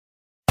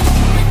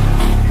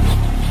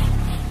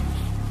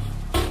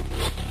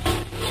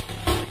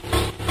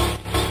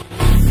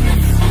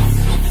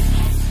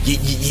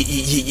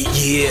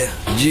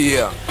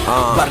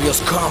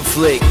Barrios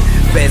conflict,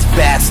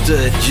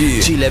 Bestbasstard,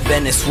 Chile,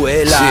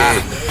 Venezuela.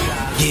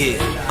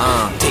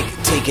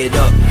 Take it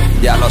up.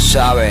 Ya lo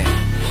sabe,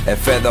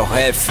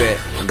 F2F,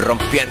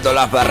 rompiendo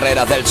las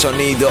barreras del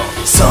sonido.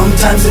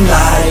 Sometimes in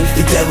life,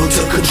 the devil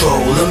took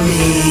control of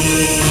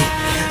me.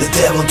 The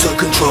devil took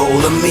control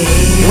of me.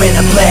 When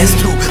I blast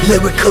through,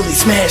 lyrically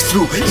smash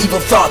through evil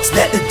thoughts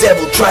that the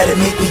devil tried to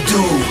make me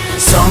do.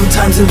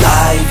 Sometimes in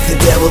life, the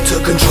devil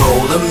took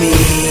control of me.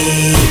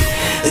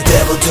 The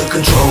devil took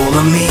control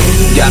of me.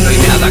 Ya no hay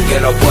nada que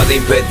lo pueda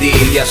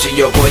impedir, y así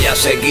yo voy a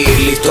seguir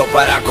listo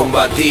para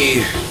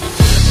combatir.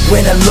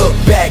 When I look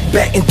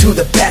back into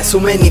the past, so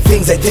many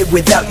things I did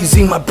without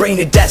using my brain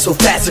to dash so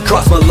fast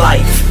across my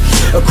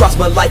life. Across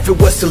my life it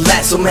was to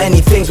last, so many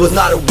things was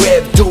not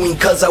aware of doing,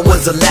 cause I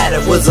was a lad.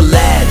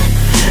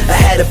 I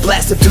had a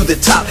blast up to the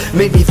top,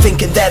 made me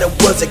thinking that I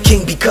was a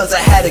king because I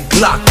had a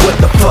Glock. What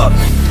the fuck?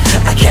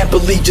 I can't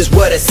believe just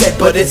what I said,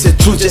 but it's the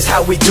truth, just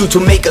how we do to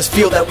make us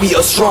feel that we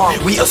are strong.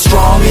 We are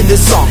strong in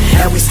this song,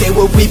 and we stay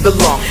where we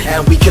belong,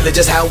 and we kill it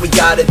just how we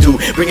gotta do.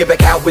 Bring it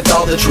back out with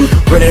all the truth.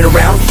 Running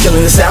around,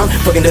 killing the sound,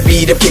 fucking the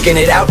beat up, kicking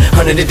it out,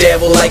 hunting the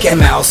devil like a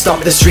mouse,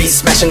 stomping the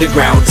streets, smashing the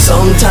ground.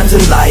 Sometimes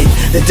in life,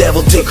 the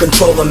devil take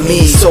control of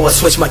me, so I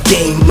switched my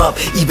game up,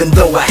 even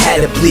though I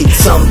had to bleed.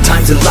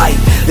 Sometimes in life,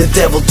 the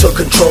devil took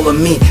control of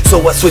me, so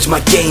I switched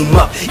my game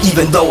up,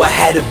 even though I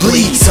had to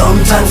bleed.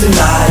 Sometimes in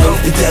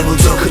life, the devil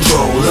took control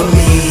of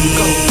me.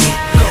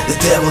 The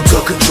devil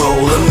took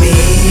control of me.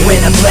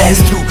 When I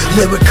blast through,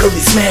 lyrically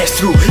smash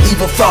through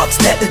evil thoughts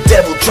that the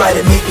devil tried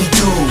to make me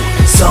do.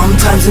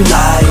 Sometimes in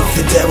life,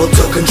 the devil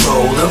took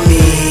control of me.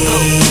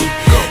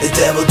 The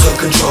devil took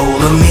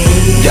control of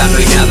me. Ya no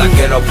hay nada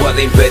que lo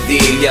pueda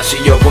impedir, y así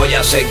yo voy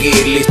a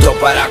seguir listo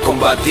para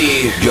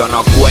combatir. Yo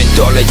no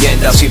cuento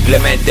leyendas,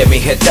 simplemente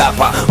mis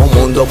etapas. Un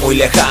mundo muy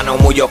lejano,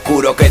 muy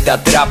oscuro que te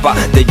atrapa.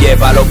 Te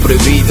lleva a lo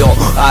prohibido,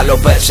 a lo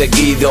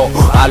perseguido,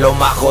 a lo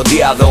más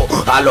odiado,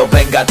 a lo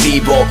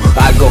vengativo.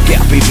 Algo que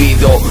has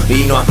vivido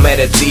y no has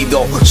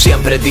merecido,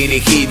 siempre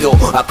dirigido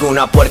a que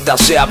una puerta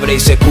se abre y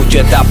se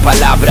escuche estas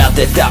palabras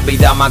de esta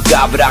vida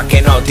macabra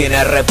que no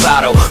tiene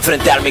reparo.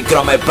 Frente al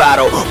micro me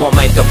paro,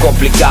 momentos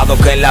complicados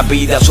que en la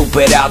vida he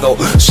superado,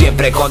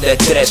 siempre con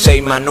destreza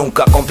y más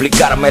nunca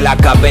complicarme la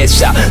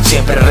cabeza.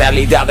 Siempre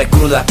realidades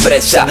crudas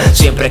expresa,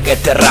 siempre que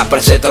este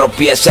rapper se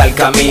tropieza el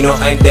camino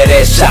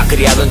endereza.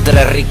 Criado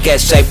entre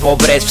riqueza y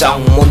pobreza,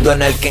 un mundo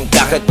en el que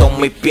encaje todas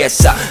mis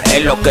piezas.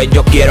 Es lo que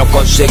yo quiero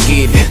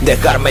conseguir,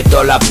 dejarme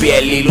toda la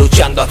piel y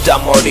luchando hasta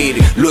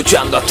morir,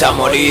 luchando hasta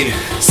morir.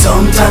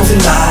 Sometimes in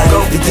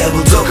life, the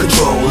devil took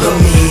control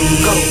of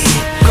me.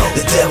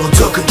 The devil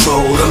took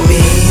control of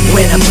me.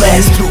 When I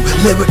blast through,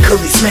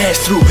 lyrically smash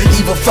through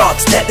evil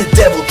thoughts that the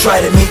devil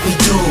tried to make me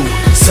do.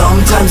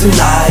 Sometimes in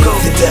life,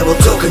 the devil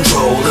took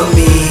control of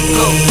me.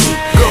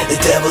 The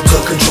devil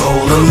took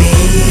control of me.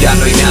 Ya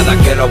no hay nada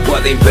que lo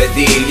pueda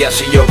impedir, y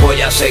así yo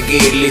voy a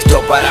seguir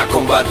listo para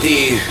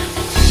combatir.